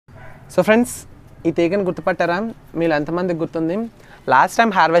So friends, ఈ తీగను గుర్తుపట్టారా? మీరు ఎంతమందికి గుర్తుంది? లాస్ట్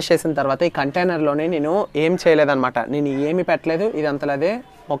టైం హార్వెస్ట్ చేసిన తర్వాత ఈ కంటైనర్లోనే నేను ఏం చేయలేదన్నమాట. నేను ఏమి పెట్టలేదు, ఇది అంతలాదే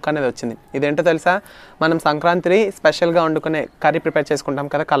మొక్క అనేది వచ్చింది. ఇదేంటో తెలుసా? మనం సంక్రాంతి స్పెషల్గా వండుకునే కర్రీ ప్రిపేర్ చేసుకుంటాం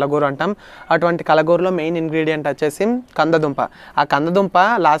కదా, కలగూర అంటాం. అటువంటి కలగూరలో మెయిన్ ఇంగ్రీడియంట్ వచ్చేసి కందదుంప. ఆ కందదుంప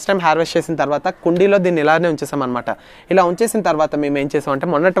లాస్ట్ టైం హార్వెస్ట్ చేసిన తర్వాత కుండీలో దీన్ని ఇలానే ఉంచేసాం అనమాట. ఇలా ఉంచేసిన తర్వాత మేము ఏం చేసామంటే,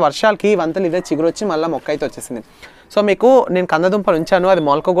 మొన్నటి వర్షాలకి వంతలు ఇదే చిగురు వచ్చి మళ్ళీ మొక్క అయితే వచ్చేసింది. సో మీకు నేను కందదుంపలు ఉంచాను, అది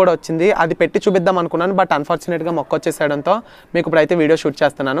మొలక కూడా వచ్చింది. అది పెట్టి చూపిద్దాం అనుకున్నాను, బట్ అన్ఫార్చునేట్గా మొక్క వచ్చేసేయడంతో మీకు ఇప్పుడైతే వీడియో షూట్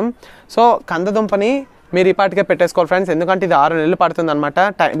చేస్తున్నాను. సో కందదుంపని మీరు ఈ పాటికే పెట్టేసుకోవాలి ఫ్రెండ్స్, ఎందుకంటే ఇది 6 నెలలు పడుతుంది అనమాట.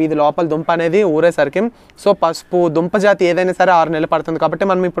 ఇది లోపల దుంప అనేది ఊరేసరికి. సో పసుపు దుంప జాతి ఏదైనా సరే 6 నెలలు పడుతుంది కాబట్టి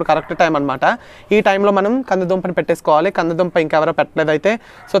మనం ఇప్పుడు కరెక్ట్ టైం అనమాట. ఈ టైంలో మనం కందదుంపని పెట్టేసుకోవాలి. కందదుంప ఇంకెవరో పెట్టలేదైతే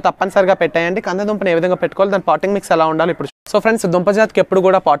సో తప్పనిసరిగా పెట్టేయండి. కందదుంపని ఏ విధంగా పెట్టుకోవాలి, దాని పాటింగ్ మిక్స్ ఎలా ఉండాలి ఇప్పుడు. సో ఫ్రెండ్స్, దుంప జాతికి ఎప్పుడు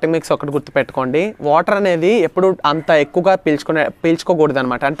కూడా పాటింగ్ మిక్స్ ఒకటి గుర్తుపెట్టుకోండి. వాటర్ అనేది ఎప్పుడు అంత ఎక్కువగా పీల్చుకోకూడదు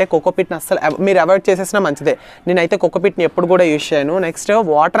అనమాట. అంటే కోకోపీట్ని అస్సలు మీరు అవాయిడ్ చేసేసినా మంచిదే. నేనైతే కోకోపీట్ని ఎప్పుడు కూడా యూజ్ చేయను. నెక్స్ట్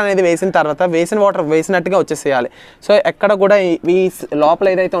వాటర్ అనేది వేసిన తర్వాత వాటర్ వేసినట్టుగా వచ్చేసేయాలి. సో ఎక్కడ కూడా ఈ లోపల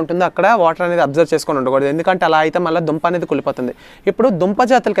ఏదైతే ఉంటుందో అక్కడ వాటర్ అనేది అబ్జర్వ్ చేసుకొని ఉండకూడదు, ఎందుకంటే అలా అయితే మళ్ళీ దుంప అనేది కులిపోతుంది. ఇప్పుడు దుంప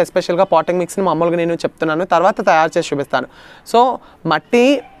జాతులకు ఎస్పెషల్గా పాటింగ్ మిక్స్ని మామూలుగా నేను చెప్తున్నాను, తర్వాత తయారు చేసి చూపిస్తాను. సో మట్టి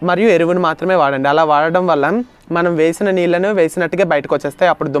మరియు ఎరువును మాత్రమే వాడండి. అలా వాడడం వల్ల మనం వేసిన నీళ్ళను వేసినట్టుగా బయటకు వచ్చేస్తాయి.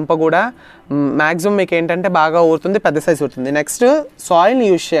 అప్పుడు దుంప కూడా మ్యాక్సిమం మీకు ఏంటంటే బాగా ఊరుతుంది, పెద్ద సైజు ఊరుతుంది. నెక్స్ట్ సాయిల్ని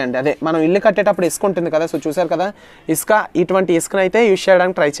యూజ్ చేయండి. అదే మనం ఇల్లు కట్టేటప్పుడు ఇసుక ఉంటుంది కదా, సో చూసారు కదా ఇసుక, ఇటువంటి ఇసుకను అయితే యూజ్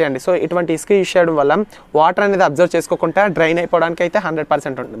చేయడానికి ట్రై చేయండి. సో ఇటువంటి ఇసుక యూజ్ చేయడం వల్ల వాటర్ అనేది అబ్జర్వ్ చేసుకోకుండా డ్రైన్ అయిపోవడానికి అయితే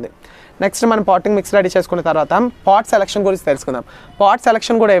 100% ఉంటుంది. నెక్స్ట్ మనం పాటింగ్ మిక్స్ రెడీ చేసుకున్న తర్వాత పాట్ సెలెక్షన్ గురించి తెలుసుకుందాం. పాట్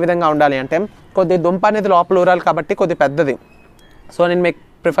సెలెక్షన్ కూడా ఏ విధంగా ఉండాలి అంటే, కొద్ది దుంప అనేది లోపల ఊరాలి కాబట్టి కొద్ది పెద్దది. సో నేను మీకు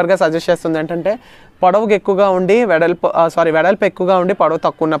ప్రిఫర్గా సజెస్ట్ చేస్తుంది ఏంటంటే, పొడవుకి ఎక్కువగా ఉండి వెడల్పు ఎక్కువగా ఉండి పొడవు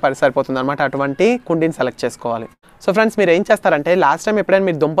తక్కువ ఉన్న సరిపోతుంది అనమాట. అటువంటి కుండీని సెలెక్ట్ చేసుకోవాలి. సో ఫ్రెండ్స్, మీరు ఏం చేస్తారంటే, లాస్ట్ టైం ఎప్పుడైనా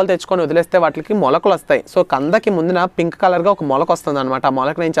మీరు దుంపలు తెచ్చుకొని వదిలేస్తే వాటికి మొలకలు వస్తాయి. సో కందకి ముందున పింక్ కలర్గా ఒక మొలక వస్తుంది అనమాట. ఆ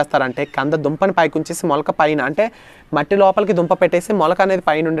మొలకను ఏం చేస్తారంటే, కంద దుంపని పైకి ఉంచేసి మొలక పైన, అంటే మట్టి లోపలికి దుంప పెట్టేసి మొలక అనేది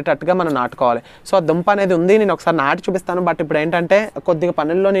పైన ఉండేటట్టుగా మనం నాటుకోవాలి. సో ఆ దుంప అనేది ఉంది, నేను ఒకసారి నాటి చూపిస్తాను. బట్ ఇప్పుడు ఏంటంటే కొద్దిగా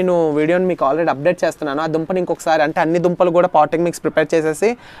పనుల్లో నేను వీడియోని మీకు ఆల్రెడీ అప్డేట్ చేస్తున్నాను. ఆ దుంపని ఇంకొకసారి, అంటే అన్ని దుంపలు కూడా పాటింగ్ మిక్స్ ప్రిపేర్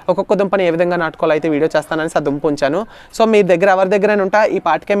చేసేసి ఒక్కొక్క దుంపని ఏ విధంగా నాటుకోవాలి అయితే వీడియో చేస్తానని ఆ దుంప ఉంచాను. సో మీ దగ్గర ఎవరి దగ్గర ఉంటా ఈ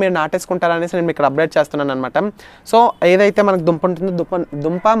పాటికే మీరు నాటేసుకుంటారనేసి నేను మీకు అప్డేట్ చేస్తున్నాను అనమాట. సో ఏదైతే మనకు దుంప ఉంటుందో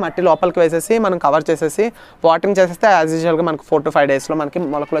దుంప మట్టి లోపలికి వేసేసి మనం కవర్ చేసేసి వాటరింగ్ చేసేస్తే యాజ్ యూజువల్గా మనకు 4 to 5 డేస్లో మనకి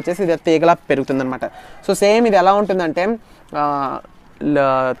మొలకలు వచ్చేసి ఇది తీగలా పెరుగుతుంది అనమాట. సో సేమ్ ఇది ఎలా ఉంటుందంటే,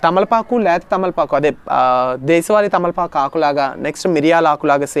 తమలపాకు లేత తమలపాకు, అదే దేశవాళీ తమలపాకు ఆకులాగా, నెక్స్ట్ మిరియాల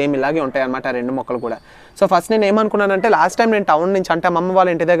ఆకులాగా సేమ్ ఇలాగే ఉంటాయి అన్నమాట ఆ 2 మొక్కలు కూడా. సో ఫస్ట్ నేను ఏమనుకున్నానంటే, లాస్ట్ టైం నేను టౌన్ నుంచి, అంటే అమ్మమ్మ వాళ్ళ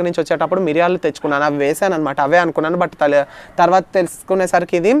ఇంటి దగ్గర నుంచి వచ్చేటప్పుడు మిరియాలు తెచ్చుకున్నాను, అవి వేసాను అనమాట, అవే అనుకున్నాను. బట్ తర్వాత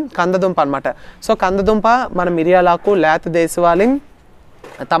తెలుసుకునేసరికి ఇది కందదుంప అనమాట. సో కందదుంప, మన మిరియాలాకు, లేత దేశవాళీ,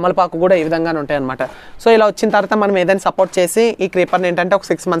 తమలపాకు కూడా ఈ విధంగానే ఉంటాయి అనమాట. సో ఇలా వచ్చిన తర్వాత మనం ఏదైనా సపోర్ట్ చేసి ఈ క్రీపర్ని ఏంటంటే ఒక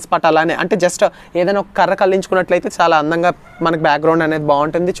 6 months పాటు అలానే, అంటే జస్ట్ ఏదైనా ఒక కర్ర కల్లించుకున్నట్లయితే చాలా అందంగా మనకి బ్యాక్గ్రౌండ్ అనేది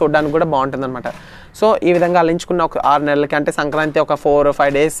బాగుంటుంది, చూడడానికి కూడా బాగుంటుంది అనమాట. సో ఈ విధంగా అల్లించుకున్న ఒక 6 నెలలకి, అంటే సంక్రాంతి ఒక 4 or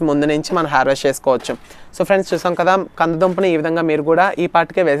 5 days ముందు నుంచి మనం హార్వెస్ట్ చేసుకోవచ్చు. సో ఫ్రెండ్స్, చూసాం కదా కందదుంపని ఈ విధంగా మీరు కూడా ఈ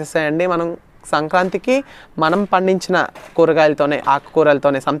పాటికే వేసేసేయండి. మనం సంక్రాంతికి మనం పండించిన కూరగాయలతోనే,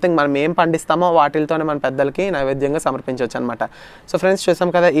 ఆకుకూరలతోనే, సంథింగ్ మనం ఏం పండిస్తామో వాటితోనే మన పెద్దలకి నైవేద్యంగా సమర్పించవచ్చు అనమాట. సో ఫ్రెండ్స్, చూసాం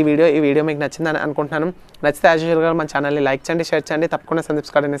కదా ఈ వీడియో మీకు నచ్చిందని అనుకుంటున్నాను. నచ్చితే యాజ్ యూజువల్గా మన ఛానల్ని లైక్ చేయండి, షేర్ చేయండి, తప్పకుండా సందీప్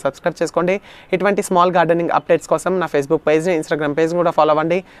గార్డెన్ని సబ్స్క్రైబ్ చేసుకోండి. ఇటువంటి స్మాల్ గార్డెనింగ్ అప్డేట్స్ కోసం నా ఫేస్బుక్ పేజ్ని, ఇన్స్టాగ్రామ్ పేజ్ కూడా ఫాలో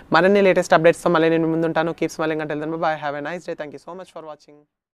అవ్వండి. మరిన్ని లేటెస్ట్ అప్డేట్స్తో మళ్ళీ నేను ముందుంటాను. Keep smiling until then by. Have a nice day. Thank you so much for watching.